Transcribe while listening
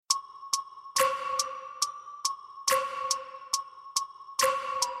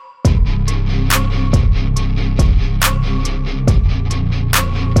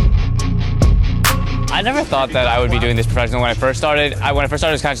I never thought that I would be doing this professionally when I first started. When I first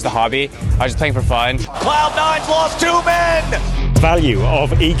started, it was kind of just a hobby. I was just playing for fun. Cloud9's lost 2 men! Value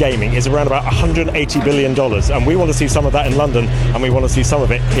of e-gaming is around about $180 billion, and we want to see some of that in London, and we want to see some of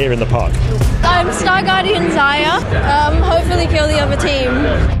it here in the park. I'm Star Guardian Zaya. Hopefully kill the other team.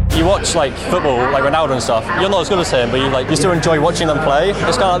 You watch like football, like Ronaldo and stuff. You're not as good as him, but you still enjoy watching them play.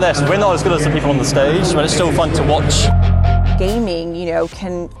 It's kind of like this. We're not as good as the people on the stage, but it's still fun to watch. Gaming,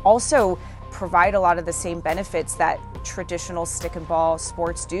 can also provide a lot of the same benefits that traditional stick and ball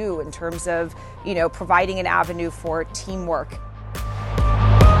sports do in terms of, providing an avenue for teamwork.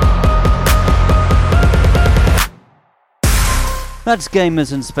 That's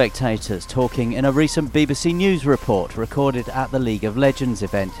gamers and spectators talking in a recent BBC News report recorded at the League of Legends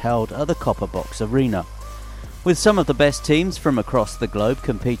event held at the Copper Box Arena. With some of the best teams from across the globe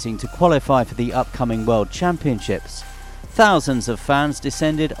competing to qualify for the upcoming World Championships, thousands of fans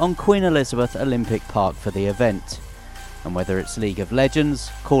descended on Queen Elizabeth Olympic Park for the event. And whether it's League of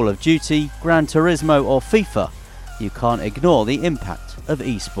Legends, Call of Duty, Gran Turismo or FIFA, you can't ignore the impact of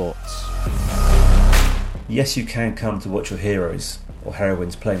esports. Yes, you can come to watch your heroes or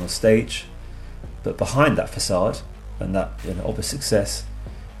heroines playing on stage, but behind that facade and that obvious success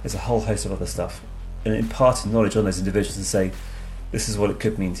is a whole host of other stuff, and imparting knowledge on those individuals and say, this is what it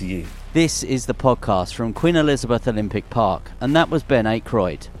could mean to you. This is the podcast from Queen Elizabeth Olympic Park, and that was Ben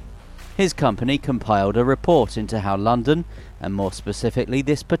Aykroyd. His company compiled a report into how London, and more specifically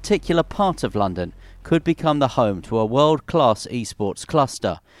this particular part of London, could become the home to a world-class esports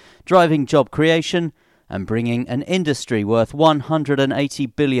cluster, driving job creation and bringing an industry worth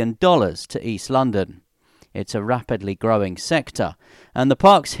 $180 billion to East London. It's a rapidly growing sector, and the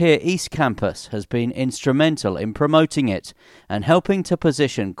Park's Here East campus has been instrumental in promoting it and helping to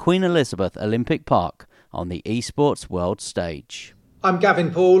position Queen Elizabeth Olympic Park on the esports world stage. I'm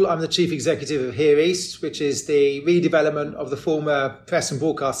Gavin Paul. I'm the Chief Executive of Here East, which is the redevelopment of the former Press and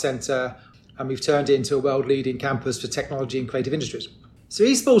Broadcast Centre, and we've turned it into a world-leading campus for technology and creative industries. So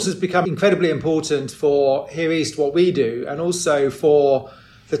esports has become incredibly important for Here East, what we do, and also for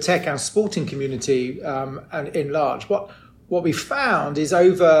the tech and sporting community and in large. What we found is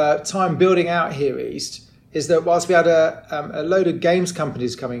over time building out Here East is that whilst we had a load of games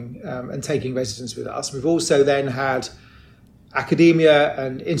companies coming and taking residence with us, we've also then had academia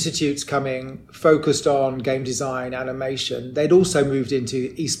and institutes coming focused on game design, animation. They'd also moved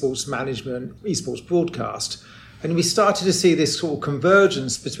into esports management, esports broadcast. And we started to see this sort of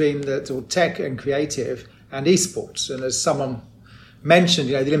convergence between the sort of tech and creative and esports. And as someone mentioned,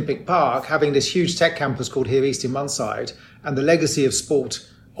 the Olympic Park, having this huge tech campus called Here East in one side, and the legacy of sport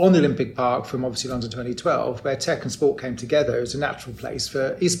on the Olympic Park from obviously London 2012, where tech and sport came together, is a natural place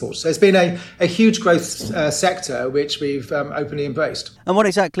for esports. So it's been a huge growth sector which we've openly embraced. And what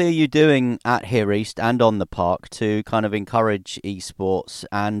exactly are you doing at Here East and on the park to kind of encourage esports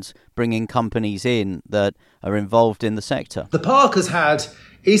and bringing companies in that are involved in the sector? The park has had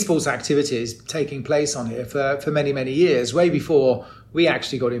esports activities taking place on here for many, many years, way before we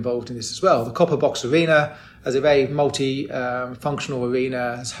actually got involved in this as well. The Copper Box Arena, as a very multi-functional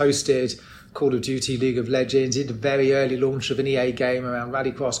arena, has hosted Call of Duty, League of Legends, did the very early launch of an EA game around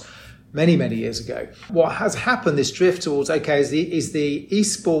Rallycross many, many years ago. What has happened, this drift towards, is the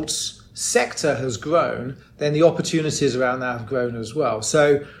esports sector has grown, then the opportunities around that have grown as well.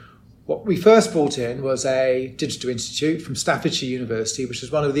 So what we first brought in was a digital institute from Staffordshire University, which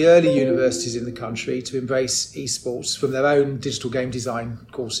was one of the early universities in the country to embrace esports from their own digital game design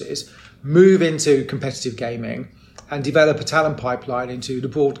courses, move into competitive gaming and develop a talent pipeline into the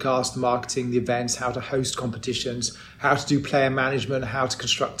broadcast, the marketing, the events, how to host competitions, how to do player management, how to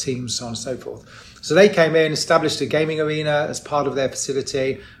construct teams, so on and so forth. So they came in, established a gaming arena as part of their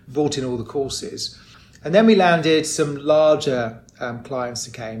facility, brought in all the courses. And then we landed some larger clients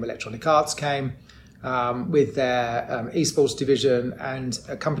that came. Electronic Arts came with their esports division, and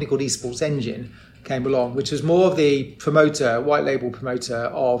a company called Esports Engine came along, which was more of the promoter, white label promoter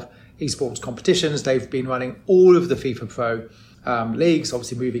of esports competitions. They've been running all of the FIFA Pro leagues,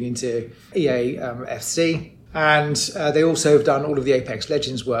 obviously moving into EA FC. And they also have done all of the Apex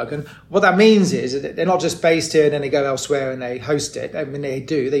Legends work. And what that means is that they're not just based here and then they go elsewhere and they host it. I mean,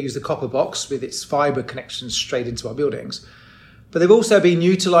 they use the Copper Box with its fibre connections straight into our buildings. But they've also been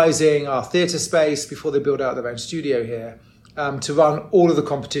utilising our theatre space before they build out their own studio here to run all of the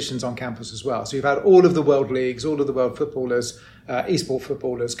competitions on campus as well. So you've had all of the world leagues, all of the world footballers, esport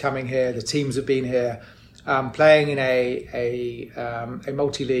footballers coming here. The teams have been here playing in a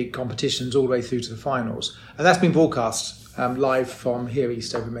multi-league competitions all the way through to the finals. And that's been broadcast live from Here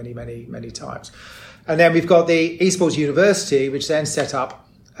East over many, many, many times. And then we've got the Esports University, which then set up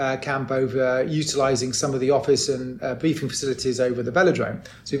camp over utilising some of the office and briefing facilities over the velodrome.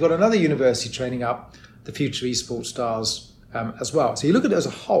 So we've got another university training up the future esports stars as well. So you look at it as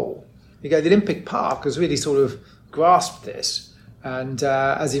a whole. You go, the Olympic Park has really sort of grasped this and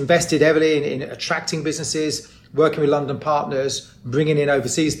has invested heavily in attracting businesses, working with London partners, bringing in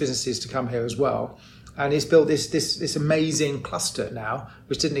overseas businesses to come here as well. And it's built this amazing cluster now,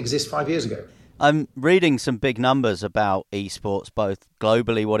 which didn't exist 5 years ago. I'm reading some big numbers about esports, both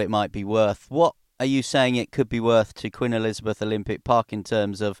globally, what it might be worth. What are you saying it could be worth to Queen Elizabeth Olympic Park in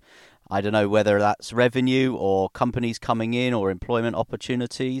terms of, I don't know, whether that's revenue or companies coming in or employment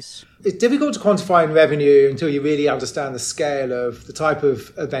opportunities? It's difficult to quantify in revenue until you really understand the scale of the type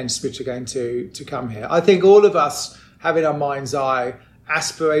of events which are going to come here. I think all of us have in our mind's eye,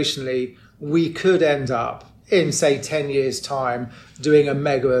 aspirationally, we could end up in, say, 10 years' time doing a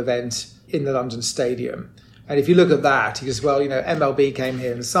mega event in the London Stadium. And if you look at that, you go, well, MLB came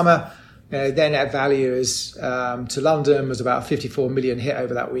here in the summer. Their net value is to London was about 54 million hit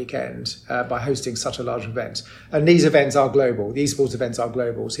over that weekend by hosting such a large event. And these events are global. The esports events are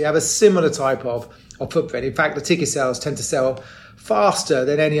global. So you have a similar type of footprint. In fact, the ticket sales tend to sell faster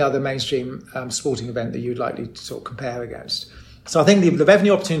than any other mainstream sporting event that you'd likely to sort of compare against. So I think the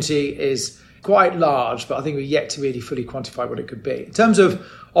revenue opportunity is quite large, but I think we're yet to really fully quantify what it could be. In terms of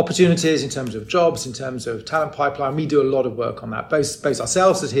opportunities, in terms of jobs, in terms of talent pipeline, we do a lot of work on that, both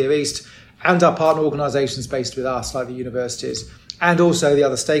ourselves as Here East and our partner organisations based with us, like the universities, and also the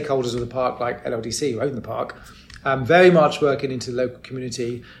other stakeholders of the park, like LLDC, who own the park, very much working into the local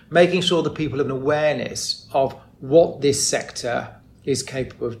community, making sure that people have an awareness of what this sector is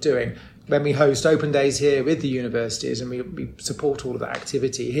capable of doing. When we host open days here with the universities and we support all of that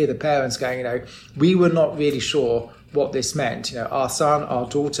activity, hear the parents going, we were not really sure what this meant. Our son, our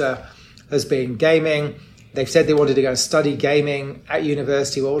daughter has been gaming. They've said they wanted to go and study gaming at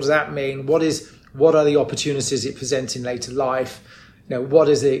university. Well, what does that mean? What are the opportunities it presents in later life? What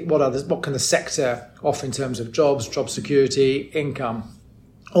can the sector offer in terms of jobs, job security, income?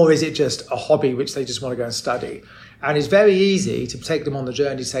 Or is it just a hobby which they just want to go and study? And it's very easy to take them on the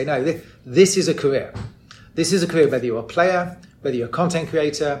journey to say, no, this is a career. This is a career, whether you're a player, whether you're a content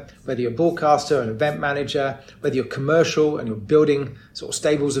creator, whether you're a broadcaster, an event manager, whether you're commercial and you're building sort of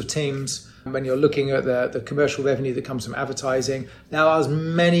stables of teams, when you're looking at the commercial revenue that comes from advertising. There are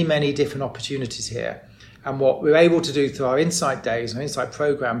many, many different opportunities here. And what we're able to do through our Insight Days and Insight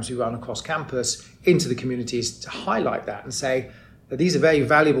programs we run across campus into the community is to highlight that and say that these are very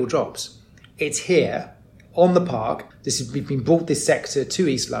valuable jobs. It's here on the park. We've been brought this sector to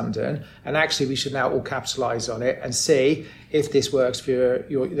East London, and actually we should now all capitalise on it and see if this works for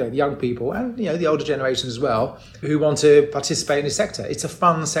your the young people and the older generations as well who want to participate in this sector. It's a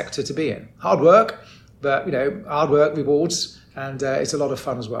fun sector to be in. Hard work, but hard work rewards, and it's a lot of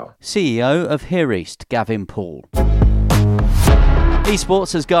fun as well. CEO of Here East, Gavin Paul.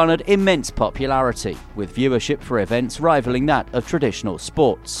 Esports has garnered immense popularity, with viewership for events rivalling that of traditional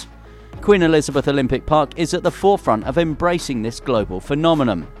sports. Queen Elizabeth Olympic Park is at the forefront of embracing this global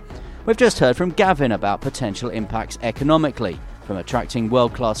phenomenon. We've just heard from Gavin about potential impacts economically from attracting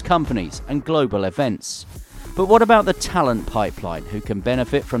world-class companies and global events. But what about the talent pipeline who can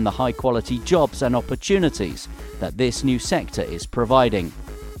benefit from the high-quality jobs and opportunities that this new sector is providing?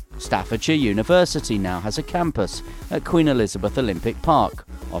 Staffordshire University now has a campus at Queen Elizabeth Olympic Park,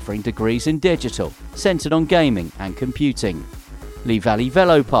 offering degrees in digital, centred on gaming and computing. Lee Valley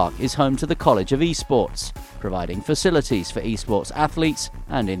Velo Park is home to the College of Esports, providing facilities for esports athletes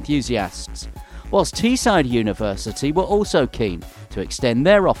and enthusiasts. Whilst Teesside University were also keen to extend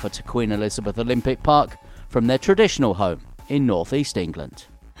their offer to Queen Elizabeth Olympic Park from their traditional home in North East England.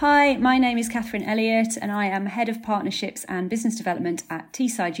 Hi, my name is Catherine Elliott and I am Head of Partnerships and Business Development at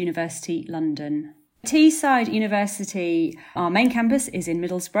Teesside University, London. Teesside University, our main campus is in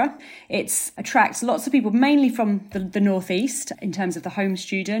Middlesbrough. It attracts lots of people, mainly from the North East in terms of the home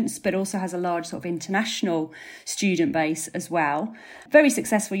students, but also has a large sort of international student base as well. Very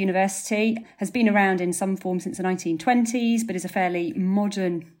successful university, has been around in some form since the 1920s, but is a fairly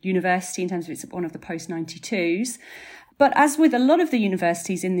modern university in terms of it's one of the post-92s. But as with a lot of the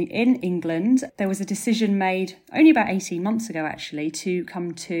universities in England, there was a decision made only about 18 months ago, actually, to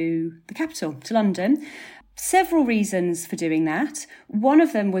come to the capital, to London. Several reasons for doing that. One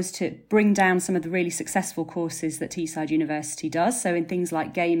of them was to bring down some of the really successful courses that Teesside University does. So in things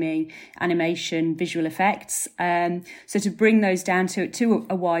like gaming, animation, visual effects. So to bring those down to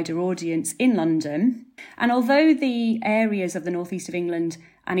a wider audience in London. And although the areas of the northeast of England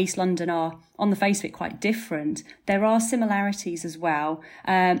and East London are, on the face of it, quite different, there are similarities as well.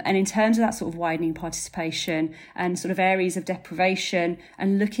 And in terms of that sort of widening participation and sort of areas of deprivation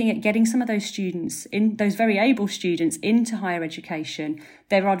and looking at getting some of those students, those very able students, into higher education,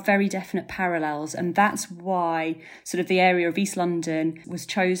 there are very definite parallels. And that's why sort of the area of East London was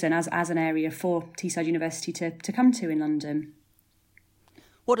chosen as an area for Teesside University to come to in London.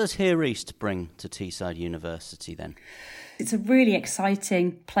 What does Here East bring to Teesside University then? It's a really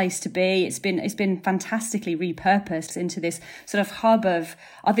exciting place to be. It's been fantastically repurposed into this sort of hub of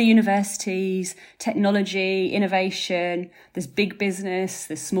other universities, technology, innovation. There's big business,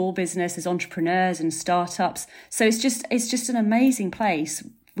 there's small business, there's entrepreneurs and startups. So it's just an amazing place,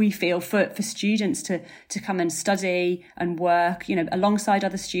 we feel, for students to come and study and work, alongside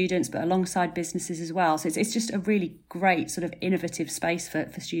other students, but alongside businesses as well. So it's just a really great sort of innovative space for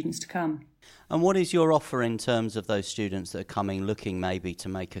students to come. And what is your offer in terms of those students that are coming looking maybe to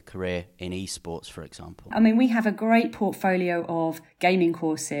make a career in esports, for example? I mean, we have a great portfolio of gaming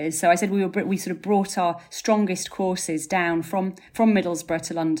courses. So I said we sort of brought our strongest courses down from Middlesbrough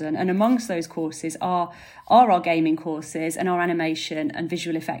to London. And amongst those courses are our gaming courses and our animation and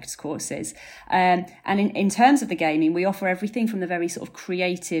visual effects courses. And in terms of the gaming, we offer everything from the very sort of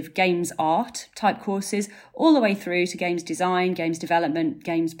creative games art type courses all the way through to games design, games development,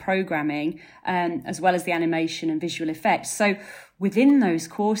 games programming, as well as the animation and visual effects. So within those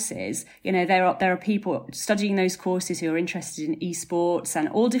courses, there are people studying those courses who are interested in esports and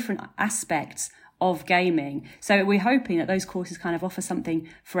all different aspects of gaming. So we're hoping that those courses kind of offer something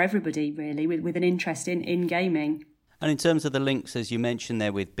for everybody, really, with an interest in gaming. And in terms of the links, as you mentioned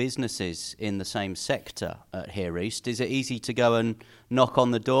there, with businesses in the same sector at Here East, is it easy to go and knock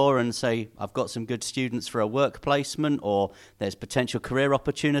on the door and say, I've got some good students for a work placement, or there's potential career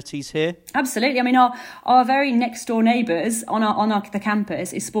opportunities here? Absolutely. I mean, our very next door neighbours on the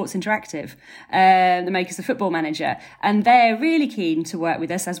campus is Sports Interactive, the makers of Football Manager. And they're really keen to work with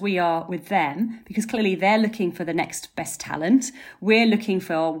us, as we are with them, because clearly they're looking for the next best talent. We're looking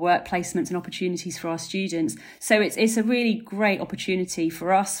for work placements and opportunities for our students. So it's a really great opportunity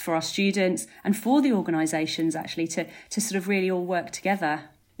for us, for our students, and for the organisations actually to sort of really all work together.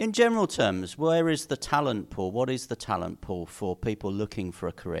 In general terms, where is the talent pool? What is the talent pool for people looking for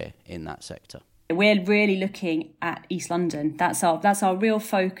a career in that sector? We're really looking at East London. That's our real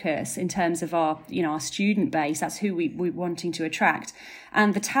focus in terms of our student base. That's who we're wanting to attract.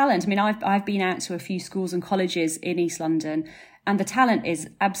 And the talent, I mean, I've been out to a few schools and colleges in East London, and the talent is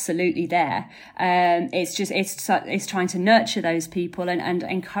absolutely there. It's trying to nurture those people and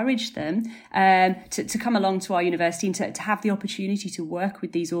encourage them to come along to our university and to have the opportunity to work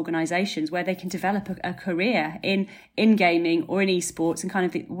with these organisations where they can develop a career in gaming or in esports and kind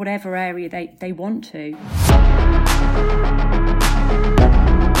of whatever area they want to.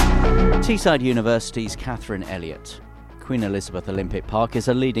 Teesside University's Catherine Elliott. Queen Elizabeth Olympic Park is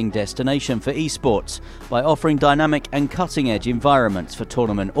a leading destination for esports by offering dynamic and cutting-edge environments for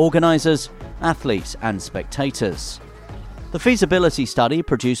tournament organisers, athletes and spectators. The feasibility study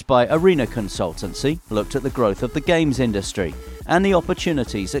produced by Arena Consultancy looked at the growth of the games industry and the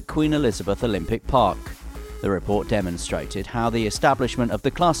opportunities at Queen Elizabeth Olympic Park. The report demonstrated how the establishment of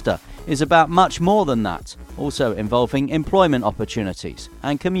the cluster is about much more than that, also involving employment opportunities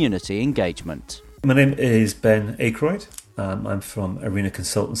and community engagement. My name is Ben Aykroyd. I'm from Arena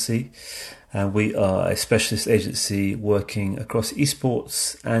Consultancy, and we are a specialist agency working across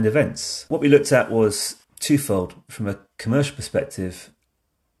esports and events. What we looked at was twofold. From a commercial perspective,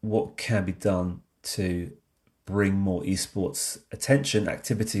 what can be done to bring more esports attention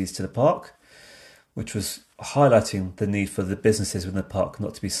activities to the park, which was highlighting the need for the businesses within the park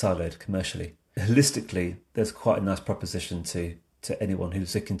not to be siloed commercially. Holistically, there's quite a nice proposition to anyone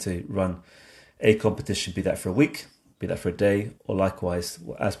who's looking to run a competition, be that for a week, be that for a day, or likewise,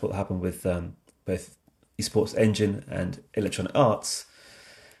 as what happened with both Esports Engine and Electronic Arts.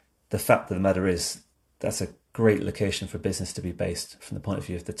 The fact of the matter is that's a great location for business to be based from the point of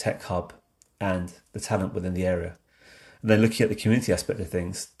view of the tech hub and the talent within the area. And then looking at the community aspect of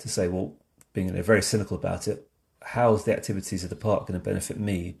things to say, well, being very cynical about it, how's the activities of the park going to benefit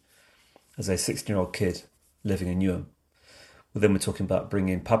me as a 16-year-old kid living in Newham? Well, then we're talking about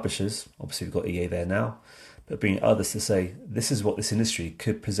bringing in publishers. Obviously, we've got EA there now, but bringing others to say, this is what this industry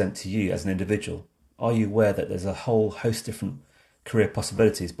could present to you as an individual. Are you aware that there's a whole host of different career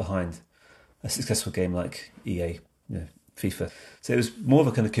possibilities behind a successful game like EA, FIFA? So it was more of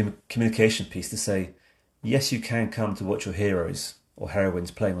a kind of communication piece to say, yes, you can come to watch your heroes or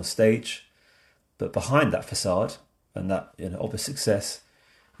heroines playing on stage, but behind that facade and that obvious success,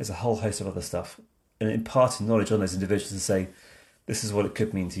 there's a whole host of other stuff. And imparting knowledge on those individuals to say, this is what it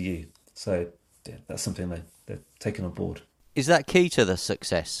could mean to you. So that's something they're taking on board. Is that key to the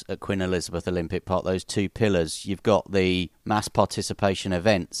success at Queen Elizabeth Olympic Park, those two pillars? You've got the mass participation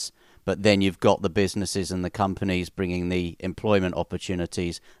events, but then you've got the businesses and the companies bringing the employment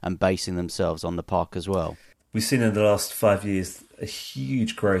opportunities and basing themselves on the park as well. We've seen in the last 5 years a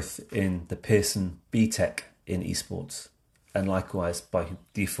huge growth in the Pearson BTEC in esports, and likewise, by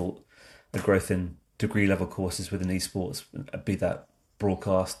default, a growth in degree-level courses within esports, be that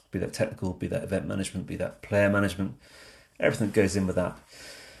broadcast, be that technical, be that event management, be that player management. Everything that goes in with that.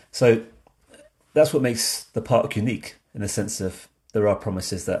 So that's what makes the park unique, in the sense of there are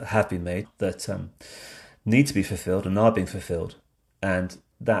promises that have been made that need to be fulfilled and are being fulfilled. And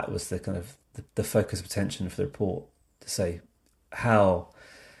that was the kind of the focus of attention for the report, to say how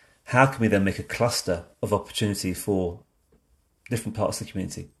can we then make a cluster of opportunity for different parts of the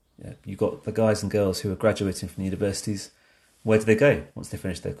community. You've got the guys and girls who are graduating from universities. Where do they go once they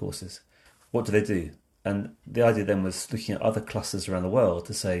finish their courses? What do they do? And the idea then was looking at other clusters around the world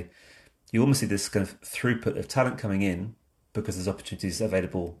to say, you almost see this kind of throughput of talent coming in because there's opportunities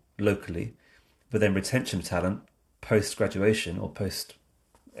available locally, but then retention of talent post-graduation or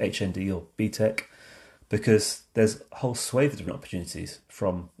post-HND or BTEC, because there's a whole swathe of different opportunities,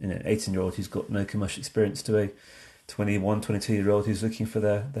 from an 18-year-old who's got no commercial experience to a 21, 22-year-old who's looking for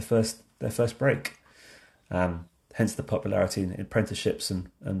their first break. Hence the popularity in apprenticeships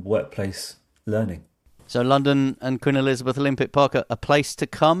and workplace learning. So London and Queen Elizabeth Olympic Park are a place to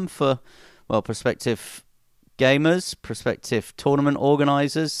come for, prospective gamers, prospective tournament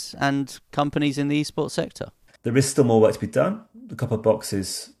organisers and companies in the esports sector. There is still more work to be done. The Copper Box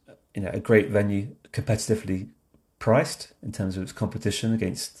is a great venue, competitively priced in terms of its competition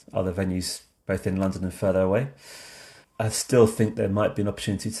against other venues both in London and further away. I still think there might be an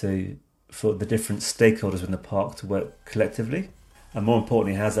opportunity for the different stakeholders in the park to work collectively. And more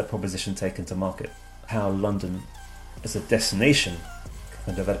importantly, how's that proposition taken to market? How London as a destination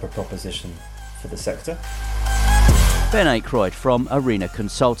can develop a proposition for the sector. Ben Aykroyd from Arena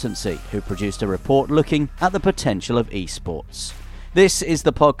Consultancy, who produced a report looking at the potential of esports. This is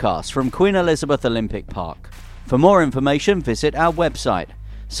the podcast from Queen Elizabeth Olympic Park. For more information, visit our website,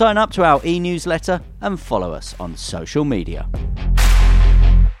 sign up to our e-newsletter and follow us on social media.